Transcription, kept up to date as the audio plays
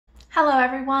Hello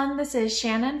everyone, this is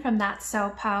Shannon from That's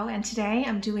So Po, and today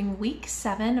I'm doing week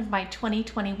 7 of my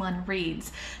 2021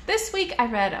 reads. This week I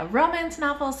read a romance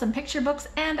novel, some picture books,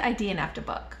 and I DNF'd a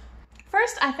book.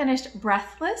 First, I finished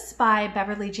Breathless by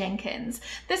Beverly Jenkins.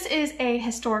 This is a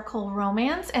historical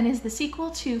romance and is the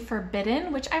sequel to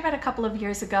Forbidden, which I read a couple of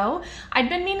years ago. I'd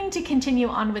been meaning to continue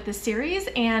on with the series,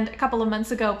 and a couple of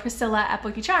months ago, Priscilla at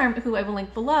Bookie, who I will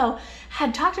link below,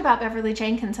 had talked about Beverly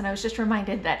Jenkins, and I was just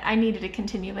reminded that I needed to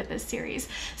continue with this series.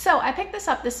 So I picked this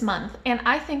up this month, and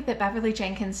I think that Beverly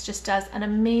Jenkins just does an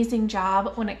amazing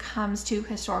job when it comes to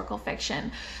historical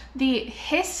fiction. The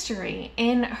history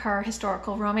in her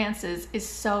historical romances is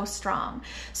so strong.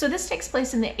 So this takes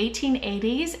place in the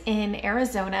 1880s in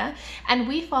Arizona, and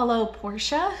we follow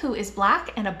Portia, who is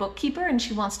Black and a bookkeeper, and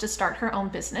she wants to start her own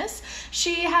business.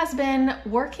 She has been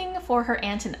working for her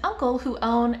aunt and uncle, who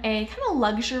own a kind of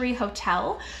luxury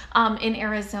hotel in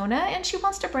Arizona, and she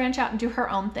wants to branch out and do her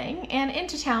own thing. And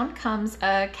into town comes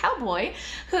a cowboy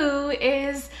who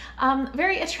is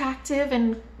very attractive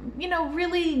and, you know,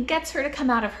 really gets her to come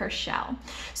out of her shell.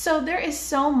 So there is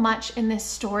so much in this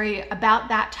story about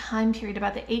that time period,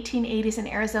 about the 1880s in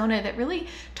Arizona, that really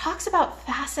talks about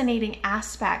fascinating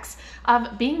aspects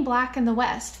of being Black in the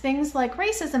West. Things like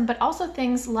racism, but also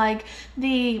things like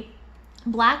the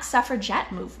Black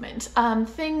suffragette movement,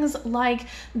 things like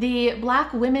the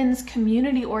Black women's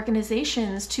community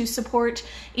organizations to support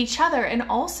each other, and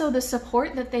also the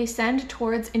support that they send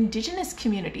towards indigenous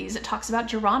communities. It talks about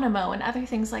Geronimo and other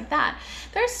things like that.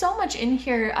 There's so much in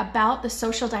here about the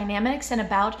social dynamics and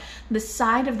about the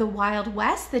side of the Wild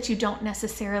West that you don't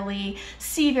necessarily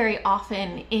see very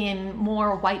often in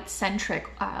more white-centric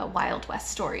Wild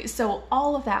West stories. So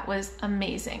all of that was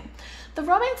amazing. The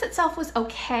romance itself was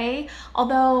okay,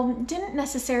 although didn't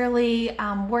necessarily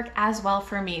work as well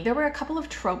for me. There were a couple of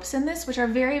tropes in this, which are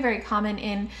very, very common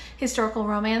in historical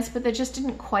romance, but they just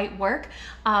didn't quite work.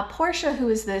 Portia, who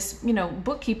is this, you know,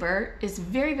 bookkeeper, is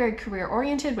very, very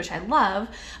career-oriented, which I love,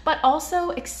 but also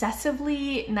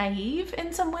excessively naive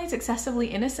in some ways, excessively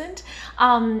innocent.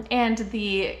 And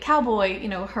the cowboy, you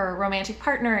know, her romantic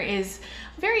partner, is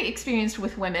very experienced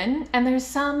with women, and there's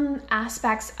some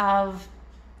aspects of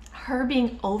her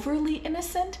being overly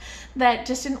innocent that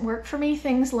just didn't work for me.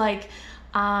 Things like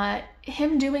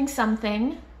him doing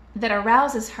something that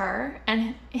arouses her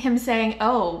and him saying,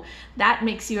 "Oh, that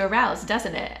makes you aroused,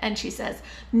 doesn't it?" And she says,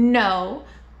 "No."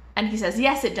 And he says,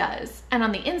 "Yes, it does." And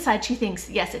on the inside, she thinks,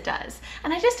 "Yes, it does."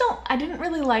 And I didn't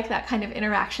really like that kind of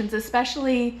interactions,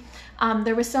 especially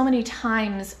there were so many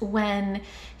times when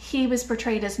he was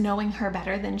portrayed as knowing her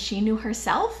better than she knew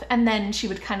herself, and then she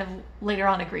would kind of later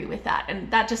on agree with that.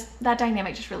 And that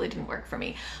dynamic just really didn't work for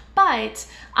me. But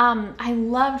I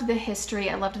loved the history,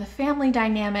 I loved the family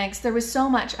dynamics. There was so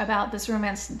much about this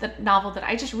romance novel that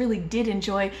I just really did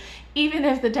enjoy, even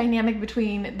if the dynamic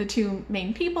between the two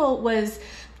main people was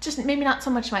just maybe not so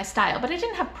much my style. But I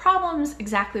didn't have problems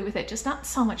exactly with it, just not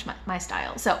so much my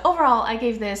style. So overall, I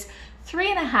gave this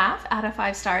 3.5 out of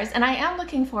 5 stars, and I am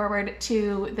looking forward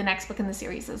to the next book in the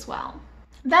series as well.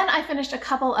 Then I finished a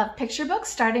couple of picture books,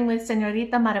 starting with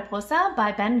Señorita Mariposa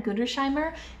by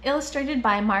Gundersheimer, illustrated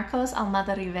by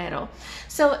Almada Rivero.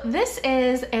 So this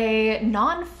is a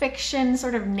non-fiction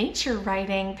sort of nature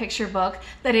writing picture book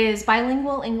that is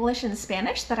bilingual English and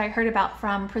Spanish that I heard about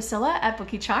from Priscilla at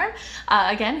Bookie,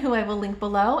 again, who I will link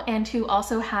below, and who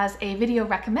also has a video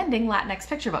recommending Latinx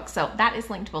picture books. So that is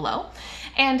linked below.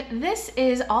 And this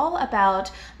is all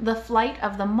about the flight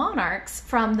of the monarchs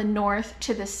from the north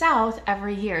to the south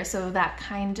every year. So that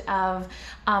kind of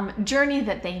journey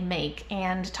that they make,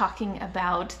 and talking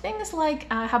about things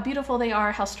like how beautiful they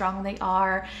are, how strong they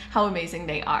are, how amazing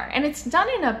they are. And it's done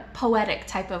in a poetic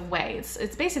type of way.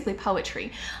 It's basically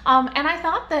poetry. And I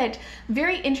thought that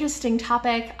very interesting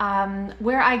topic.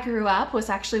 Where I grew up was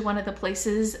actually one of the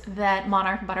places that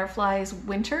monarch butterflies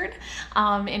wintered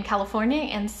in California.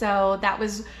 And so that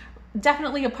was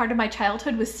definitely a part of my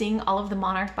childhood, was seeing all of the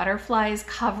monarch butterflies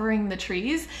covering the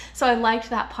trees. So I liked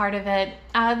that part of it.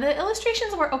 The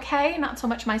illustrations were okay, not so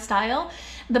much my style.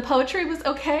 The poetry was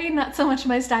okay, not so much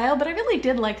my style, but I really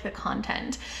did like the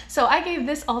content. So I gave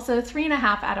this also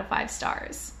 3.5 out of 5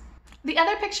 stars. The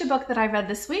other picture book that I read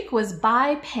this week was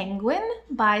By Penguin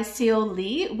by Seou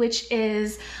Lee, which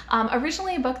is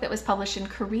originally a book that was published in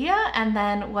Korea and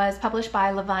then was published by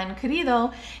Levine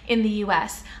Querido in the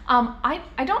US. I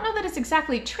don't know that it's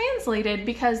exactly translated,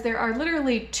 because there are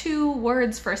literally 2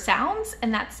 words for sounds,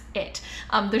 and that's it.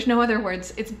 There's no other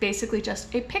words. It's basically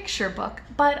just a picture book,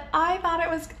 but I thought it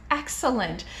was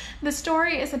excellent. The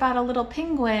story is about a little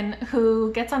penguin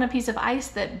who gets on a piece of ice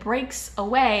that breaks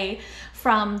away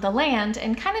from the land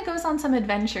and kind of goes on some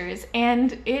adventures,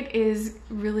 and it is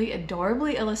really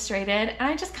adorably illustrated, and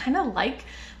I just kind of like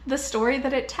the story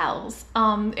that it tells.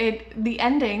 The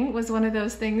ending was one of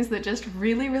those things that just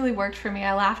really, really worked for me.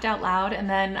 I laughed out loud, and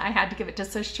then I had to give it to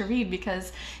Sush to read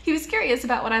because he was curious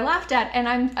about what I laughed at, and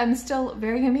I'm still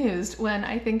very amused when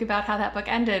I think about how that book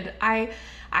ended. I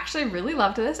actually really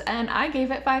loved this, and I gave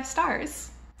it 5 stars.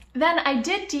 Then I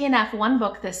did DNF one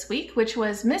book this week, which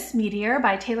was Miss Meteor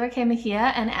by Tehlor K.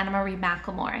 Mejia and Anna Marie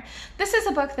McLemore. This is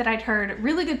a book that I'd heard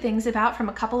really good things about from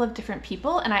a couple of different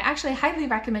people, and I actually highly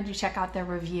recommend you check out their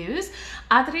reviews.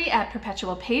 Adri at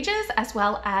Perpetual Pages, as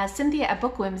well as Cynthia at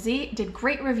BookWhimsy, did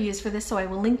great reviews for this, so I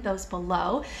will link those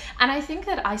below. And I think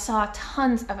that I saw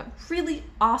tons of really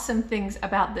awesome things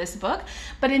about this book,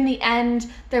 but in the end,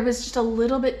 there was just a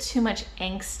little bit too much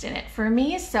angst in it for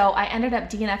me, so I ended up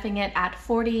DNFing it at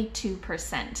 42%.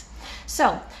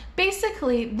 So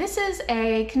basically, this is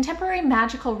a contemporary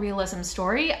magical realism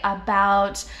story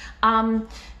about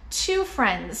 2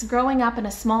 friends growing up in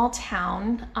a small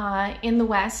town in the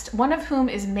West, one of whom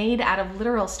is made out of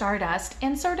literal stardust,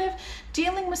 and sort of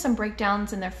dealing with some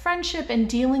breakdowns in their friendship and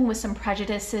dealing with some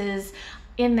prejudices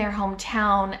in their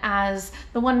hometown, as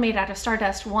the one made out of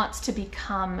stardust wants to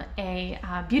become a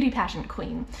beauty pageant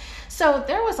queen. So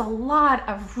there was a lot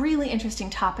of really interesting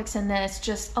topics in this,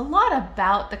 just a lot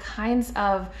about the kinds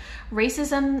of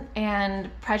racism and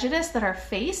prejudice that are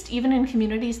faced even in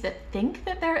communities that think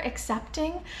that they're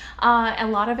accepting. A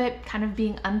lot of it kind of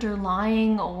being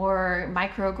underlying, or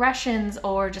microaggressions,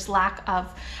 or just lack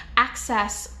of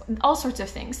access, all sorts of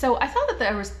things. So I thought that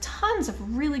there was tons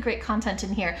of really great content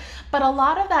in here, but a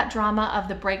lot of that drama of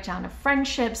the breakdown of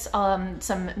friendships,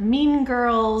 some mean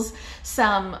girls,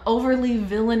 some overly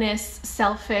villainous,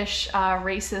 selfish,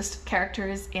 racist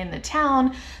characters in the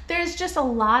town. There's just a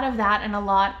lot of that, and a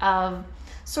lot of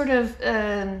sort of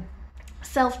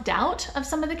self-doubt of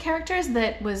some of the characters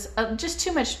that was just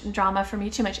too much drama for me,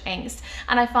 too much angst.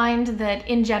 And I find that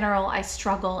in general, I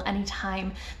struggle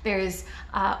anytime there's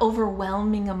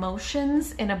overwhelming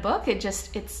emotions in a book.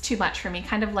 It's too much for me,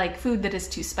 kind of like food that is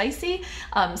too spicy.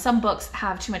 Some books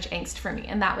have too much angst for me,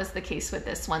 and that was the case with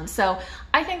this one. So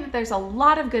I think that there's a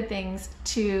lot of good things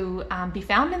to be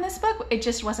found in this book. It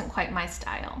just wasn't quite my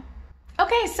style.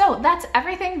 Okay, so that's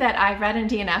everything that I read and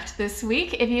DNF'd this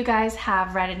week. If you guys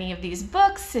have read any of these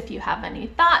books, if you have any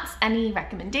thoughts, any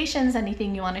recommendations,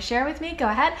 anything you want to share with me, go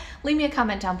ahead, leave me a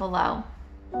comment down below.